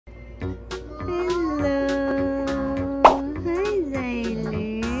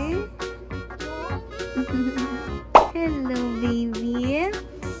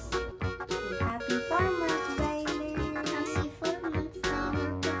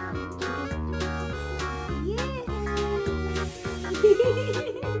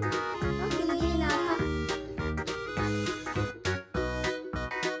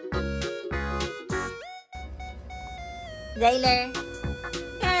Xyler.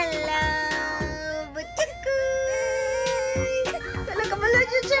 Hello, butiko. Talaga pala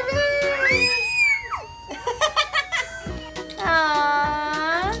dyan siya,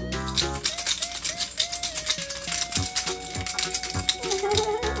 aww.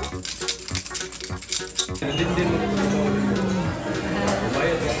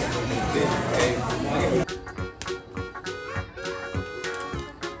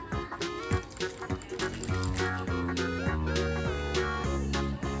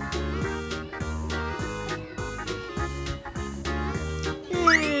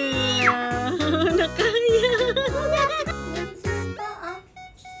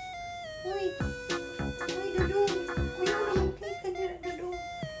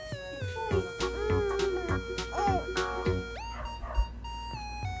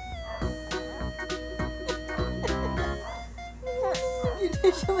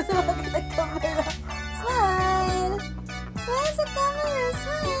 Siya mo sa mga camera. Smile! Smile sa camera!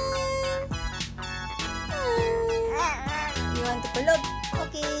 Smile! You want to kulog?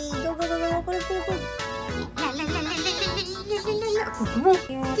 Okay. Go, go, go, go. Kulog, kulog, kulog.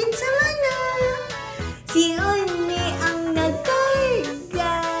 Kinsa man na? Si Uni ang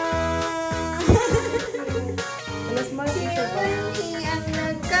nagkarga. Si Uni ang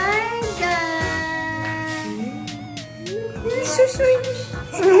nagkarga. Susoy.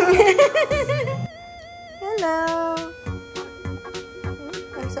 Hello.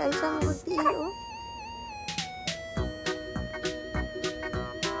 Isa-isa mo magtiyo.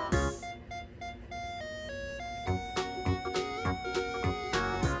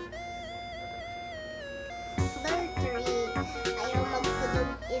 Birthday. Ayaw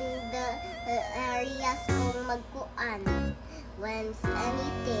magkulog in the areas kung magkuan. When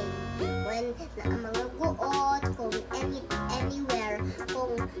anything, when na mga guot, kung anywhere,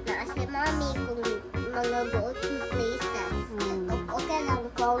 kung naa si mami, kung mga guot places. Okay lang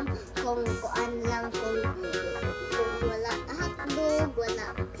kung kuan lang, kung wala hotdog,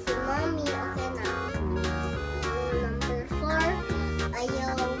 wala si mami, okay na. Number 4,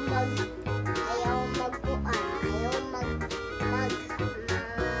 ayaw magkuan,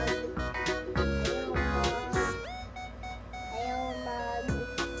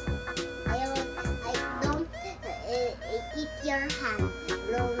 eat your hand.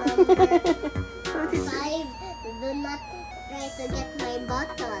 Number 5, do not try to get my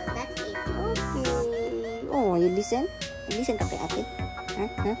bottle. That's it. Okay. Oh, you listen? You listen ka kay ate? Huh?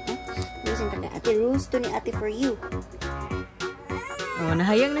 Listen ka kay ate. Rules to ni ate for you. Oh,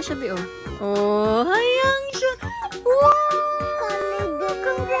 nahayang na siya, Bi. Oh, hayang siya. Wow!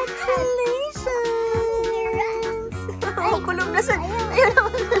 Congratulations! Oh, kulog na sa... Ayun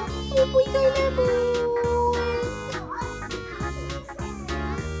naman. Upoy ka na mo.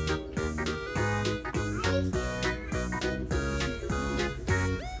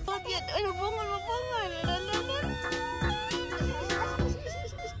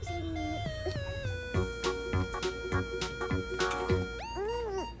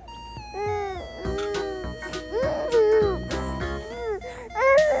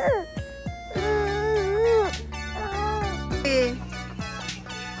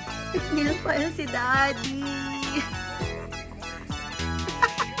 Nilapaya si Daddy.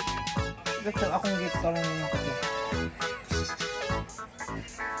 Gusto akong gift ko lang yung pati.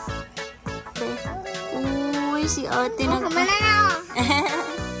 Uy, si ate na. Kumala na ako.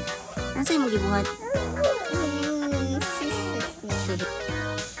 Nasa'yo mo gibuhat?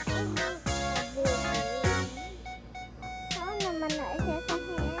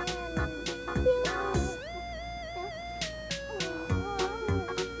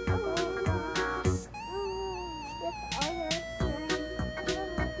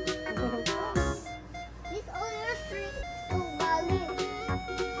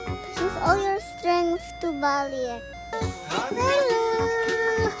 All your strength to Bali.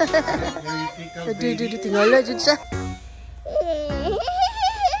 Aduh, tinggal aja siya.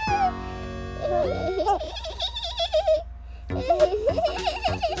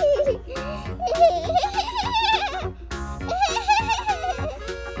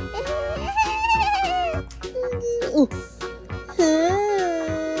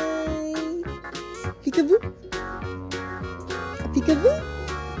 Peekaboo. Peekaboo.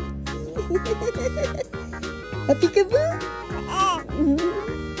 A peekaboo?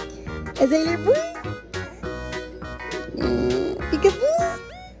 A Xyler boy? Peekaboo?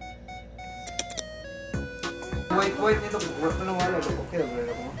 White nito, work na wala. Okay lang rin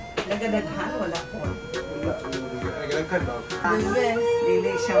ako. Nagadaghan, wala ko. Wala. Nagagagkan ba? Bebe,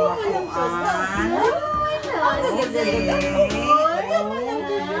 dili siya makuan. Oh, very good.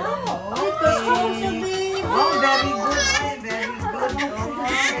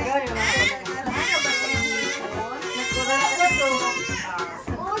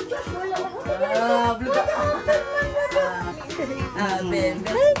 Very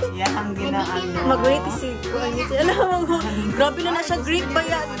good. Yahang ginaano. Mag-wait si alam mo, grabe na siya Greek ba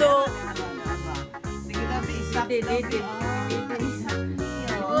ya do? Sige na, isa.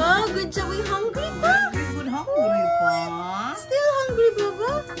 Wow, good job. We hungry pa? Good hungry pa. Still hungry ba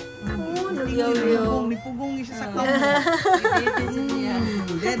ba? Oh, nagyaw-yaw. May pugong siya sa kamo.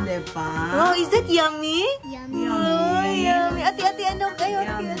 Dede pa. Wow, is that yummy? Yummy. Oh, yummy. Ati, ano kayo?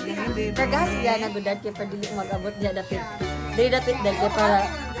 Yummy. Tagas diyan na gudad kay padili mag-abot diyan dapit. Dili dapit dali para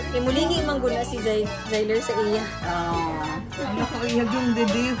imulingi mangguna si Xyler sa iya. Ano ko iyag yung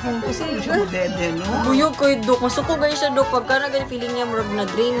dede kung kasi siya mo dede, no? Buyog ko do. Masuko guys siya do. Pagka na ganyan feeling niya murag na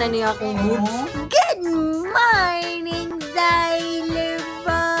drain na niya akong boobs. Good morning, Xyler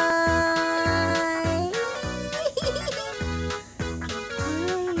boy.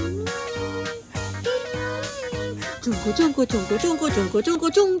 Chungko.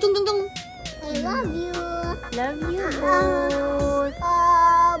 I love you. Love you both.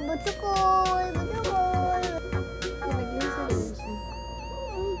 Butukoy.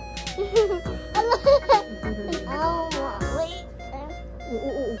 Oh, wait.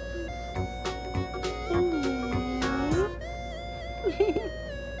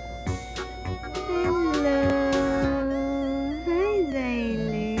 Hello. Hi,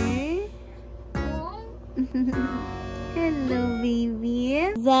 Xyler. Hello, baby.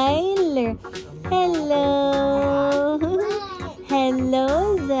 Xyler. Hello.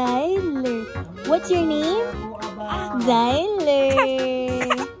 Hello, Xyler. What's your name? Xyler.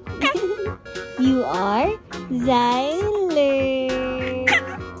 You are Xyler.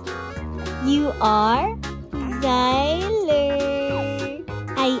 You are Xyler.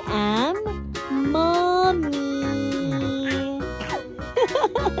 I am Mommy.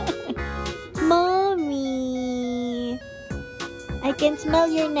 Mommy. I can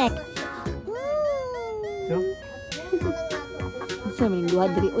smell your neck. Sa maling duha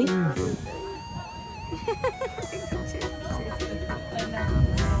diri. Uy.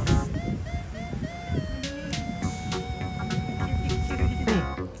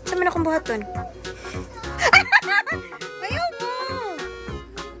 Sa man akong buhaton? Ayaw mo!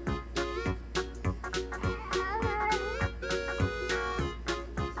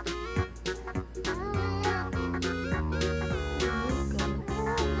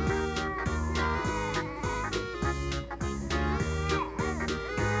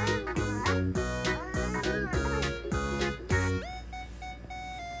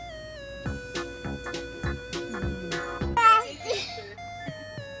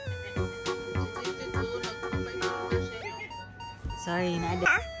 Sorry,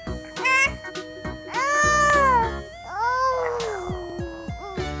 naada.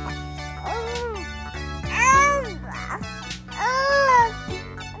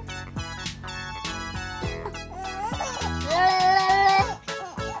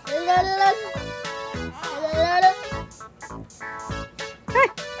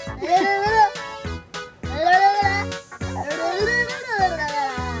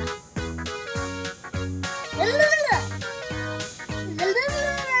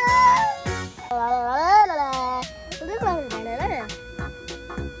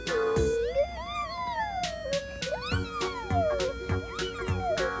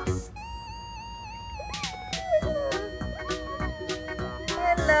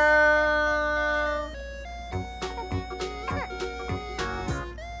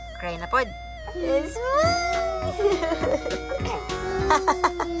 Cry na pod. Yes.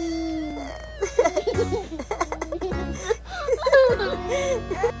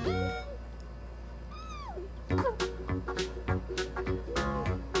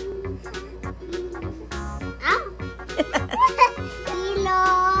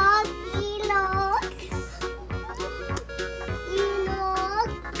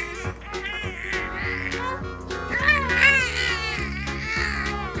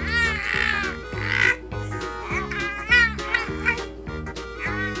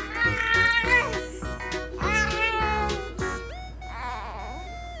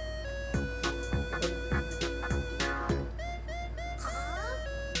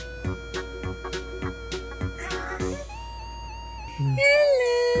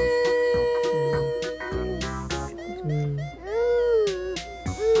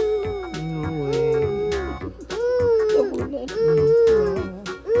 Hello.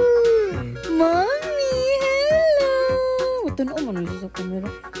 camera.